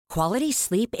Quality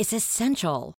sleep is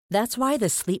essential. That's why the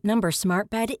Sleep Number Smart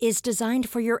Bed is designed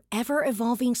for your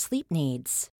ever-evolving sleep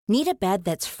needs. Need a bed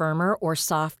that's firmer or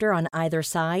softer on either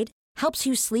side? Helps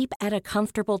you sleep at a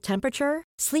comfortable temperature?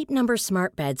 Sleep Number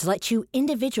Smart Beds let you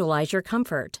individualize your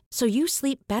comfort, so you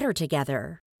sleep better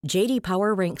together. J.D.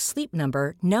 Power ranks Sleep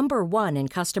Number number one in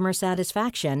customer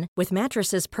satisfaction with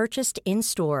mattresses purchased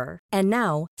in-store. And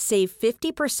now, save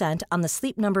 50% on the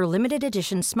Sleep Number Limited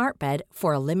Edition Smart Bed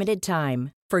for a limited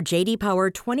time. For J.D. Power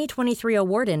 2023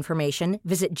 award information,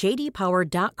 visit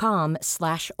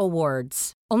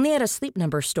jdpower.com/awards. Only at a Sleep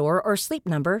Number store or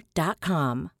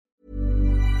sleepnumber.com.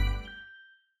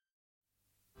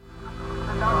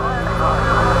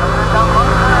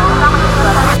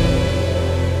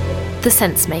 The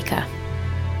Sensemaker.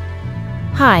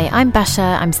 Hi, I'm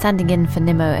Basha. I'm standing in for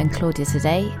Nimmo and Claudia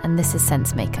today, and this is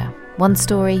Sensemaker. One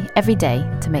story every day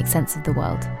to make sense of the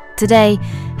world. Today,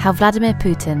 how Vladimir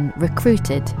Putin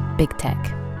recruited big tech.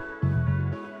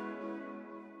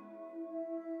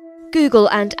 Google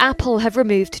and Apple have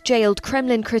removed jailed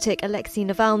Kremlin critic Alexei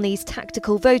Navalny's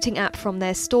tactical voting app from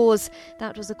their stores.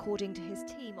 That was according to his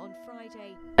team on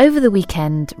Friday. Over the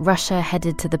weekend, Russia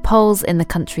headed to the polls in the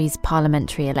country's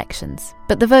parliamentary elections.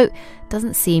 But the vote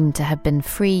doesn't seem to have been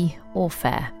free or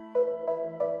fair.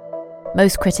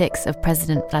 Most critics of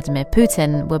President Vladimir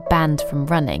Putin were banned from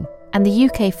running, and the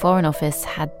UK Foreign Office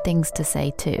had things to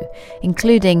say too,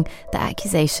 including the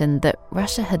accusation that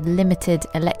Russia had limited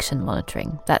election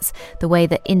monitoring. That's the way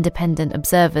that independent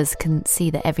observers can see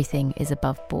that everything is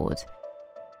above board.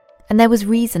 And there was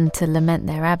reason to lament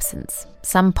their absence.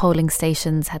 Some polling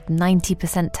stations had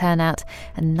 90% turnout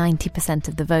and 90%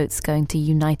 of the votes going to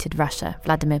United Russia,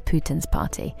 Vladimir Putin's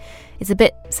party. It's a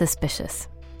bit suspicious.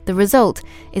 The result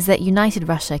is that United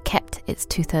Russia kept its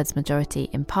two-thirds majority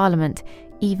in parliament,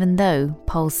 even though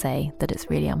polls say that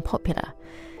it's really unpopular.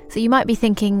 So you might be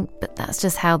thinking, but that's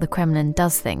just how the Kremlin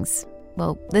does things.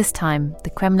 Well, this time,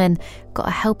 the Kremlin got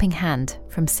a helping hand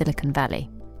from Silicon Valley.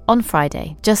 On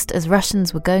Friday, just as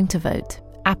Russians were going to vote,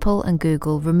 Apple and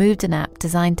Google removed an app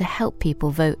designed to help people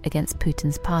vote against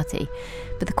Putin's party.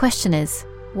 But the question is,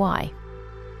 why?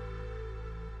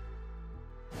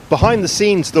 Behind the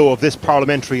scenes, though, of this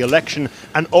parliamentary election,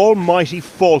 an almighty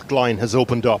fault line has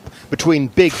opened up between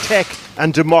big tech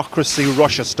and democracy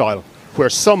Russia style, where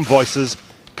some voices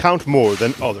count more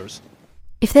than others.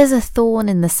 If there's a thorn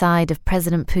in the side of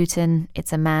President Putin,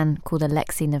 it's a man called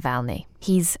Alexei Navalny.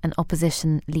 He's an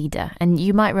opposition leader, and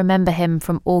you might remember him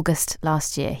from August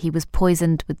last year. He was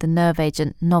poisoned with the nerve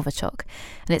agent Novichok,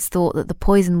 and it's thought that the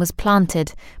poison was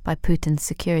planted by Putin's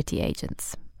security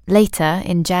agents. Later,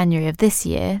 in January of this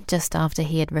year, just after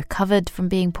he had recovered from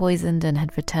being poisoned and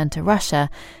had returned to Russia,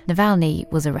 Navalny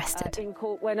was arrested. In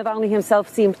court, where Navalny himself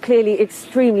seemed clearly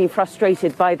extremely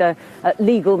frustrated by the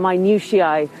legal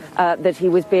minutiae that he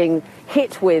was being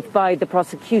hit with by the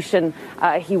prosecution.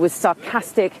 He was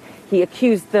sarcastic. He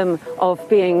accused them of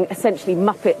being essentially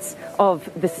muppets of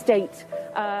the state.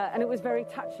 And it was very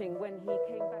touching when he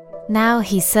came back. Now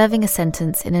he's serving a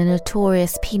sentence in a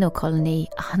notorious penal colony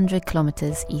 100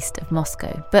 kilometres east of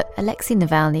Moscow. But Alexei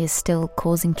Navalny is still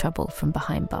causing trouble from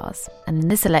behind bars. And in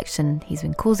this election, he's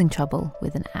been causing trouble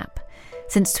with an app.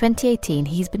 Since 2018,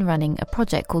 he's been running a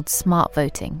project called Smart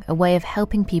Voting, a way of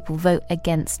helping people vote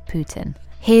against Putin.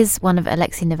 Here's one of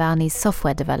Alexei Navalny's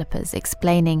software developers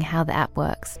explaining how the app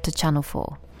works to Channel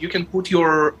 4. You can put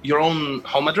your own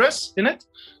home address in it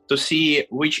to see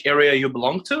which area you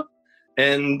belong to.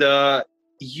 And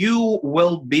you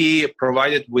will be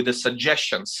provided with the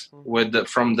suggestions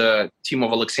from the team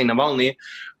of Alexei Navalny,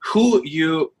 who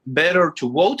you better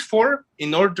to vote for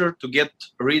in order to get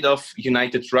rid of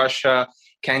United Russia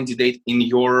candidate in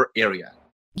your area.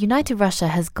 United Russia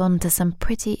has gone to some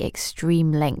pretty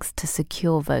extreme lengths to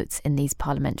secure votes in these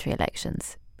parliamentary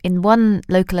elections. In one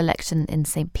local election in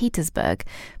St. Petersburg,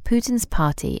 Putin's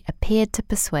party appeared to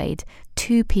persuade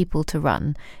two people to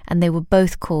run, and they were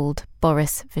both called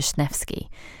Boris Vishnevsky.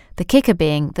 The kicker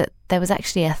being that there was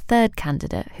actually a third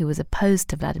candidate who was opposed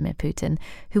to Vladimir Putin,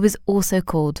 who was also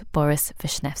called Boris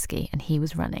Vishnevsky, and he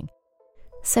was running.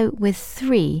 So with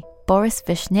three Boris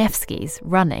Vishnevskys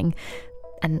running,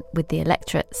 and with the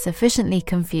electorate sufficiently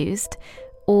confused,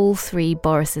 all three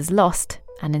Borises lost,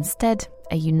 and instead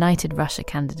a United Russia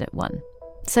candidate won.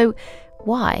 So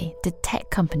why did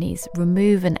tech companies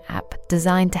remove an app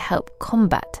designed to help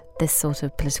combat this sort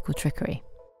of political trickery?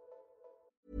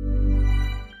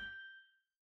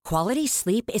 Quality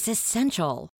sleep is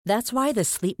essential. That's why the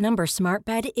Sleep Number Smart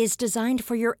Bed is designed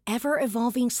for your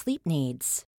ever-evolving sleep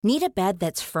needs. Need a bed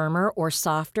that's firmer or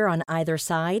softer on either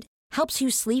side? helps you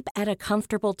sleep at a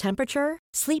comfortable temperature?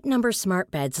 Sleep Number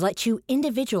Smart Beds let you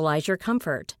individualize your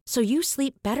comfort so you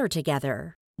sleep better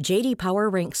together. J.D. Power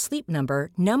ranks Sleep Number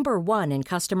number 1 in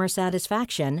customer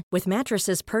satisfaction with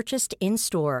mattresses purchased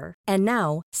in-store. And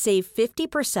now, save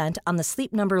 50% on the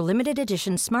Sleep Number Limited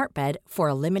Edition Smart Bed for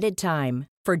a limited time.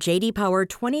 For J.D. Power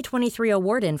 2023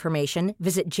 award information,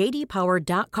 visit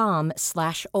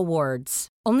jdpower.com/awards.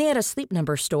 Only at a Sleep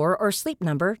Number store or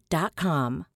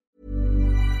sleepnumber.com.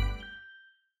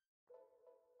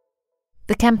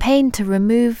 The campaign to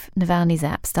remove Navalny's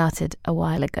app started a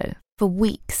while ago. For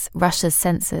weeks, Russia's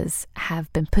censors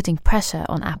have been putting pressure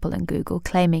on Apple and Google,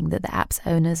 claiming that the app's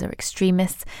owners are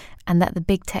extremists and that the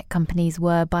big tech companies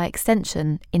were, by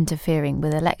extension, interfering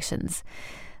with elections.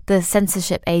 The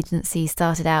censorship agency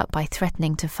started out by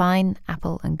threatening to fine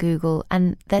Apple and Google,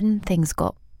 and then things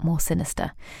got more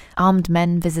sinister. Armed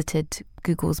men visited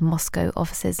Google's Moscow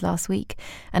offices last week,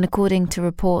 and according to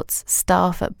reports,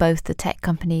 staff at both the tech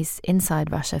companies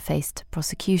inside Russia faced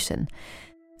prosecution.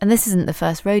 And this isn't the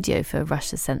first rodeo for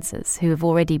Russia's censors, who have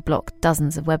already blocked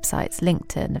dozens of websites linked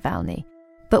to Navalny.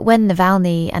 But when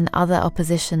Navalny and other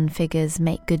opposition figures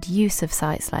make good use of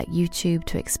sites like YouTube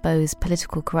to expose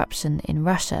political corruption in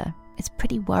Russia, it's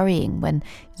pretty worrying when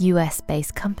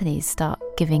US-based companies start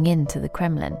giving in to the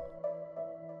Kremlin.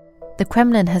 The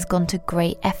Kremlin has gone to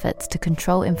great efforts to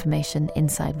control information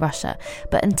inside Russia,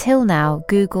 but until now,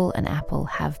 Google and Apple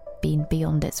have been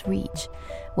beyond its reach.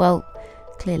 Well,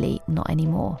 clearly not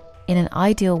anymore. In an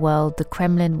ideal world, the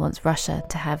Kremlin wants Russia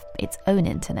to have its own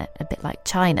internet, a bit like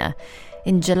China.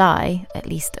 In July, at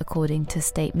least according to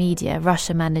state media,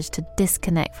 Russia managed to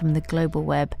disconnect from the global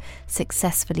web,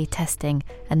 successfully testing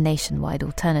a nationwide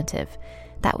alternative.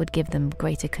 That would give them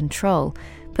greater control.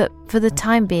 But for the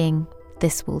time being,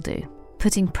 this will do,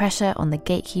 putting pressure on the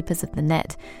gatekeepers of the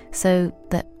net so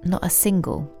that not a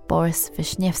single Boris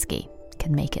Vishnevsky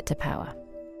can make it to power.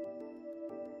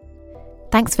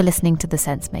 Thanks for listening to The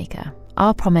Sense Maker.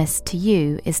 Our promise to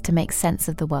you is to make sense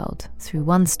of the world through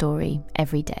one story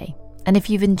every day. And if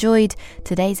you've enjoyed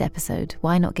today's episode,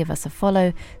 why not give us a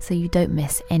follow so you don't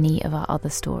miss any of our other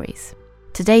stories?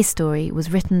 Today's story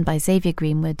was written by Xavier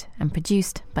Greenwood and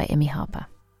produced by Emmy Harper.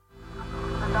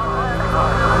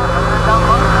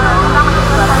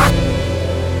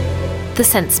 The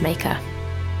Sense Maker.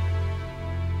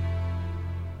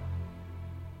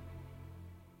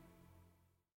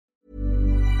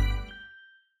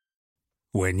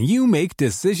 When you make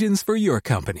decisions for your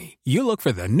company, you look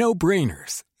for the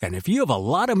no-brainers. And if you have a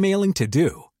lot of mailing to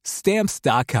do,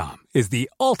 Stamps.com is the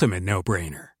ultimate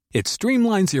no-brainer. It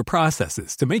streamlines your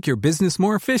processes to make your business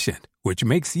more efficient, which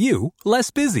makes you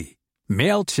less busy.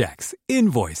 Mail checks,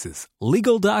 invoices,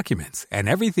 legal documents, and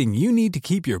everything you need to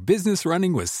keep your business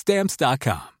running with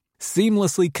Stamps.com.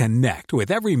 Seamlessly connect with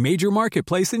every major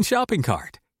marketplace and shopping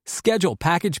cart. Schedule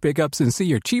package pickups and see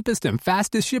your cheapest and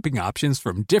fastest shipping options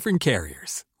from different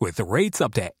carriers, with rates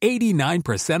up to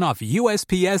 89% off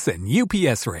USPS and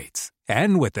UPS rates.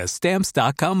 And with the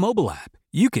Stamps.com mobile app,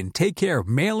 you can take care of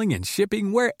mailing and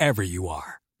shipping wherever you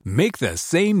are. Make the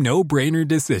same no-brainer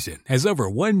decision as over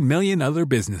 1 million other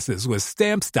businesses with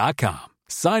Stamps.com.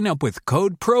 Sign up with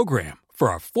code PROGRAM for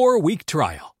a 4-week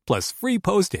trial, plus free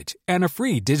postage and a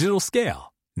free digital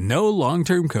scale. No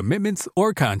long-term commitments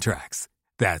or contracts.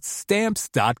 That's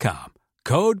Stamps.com.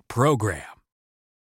 Code PROGRAM.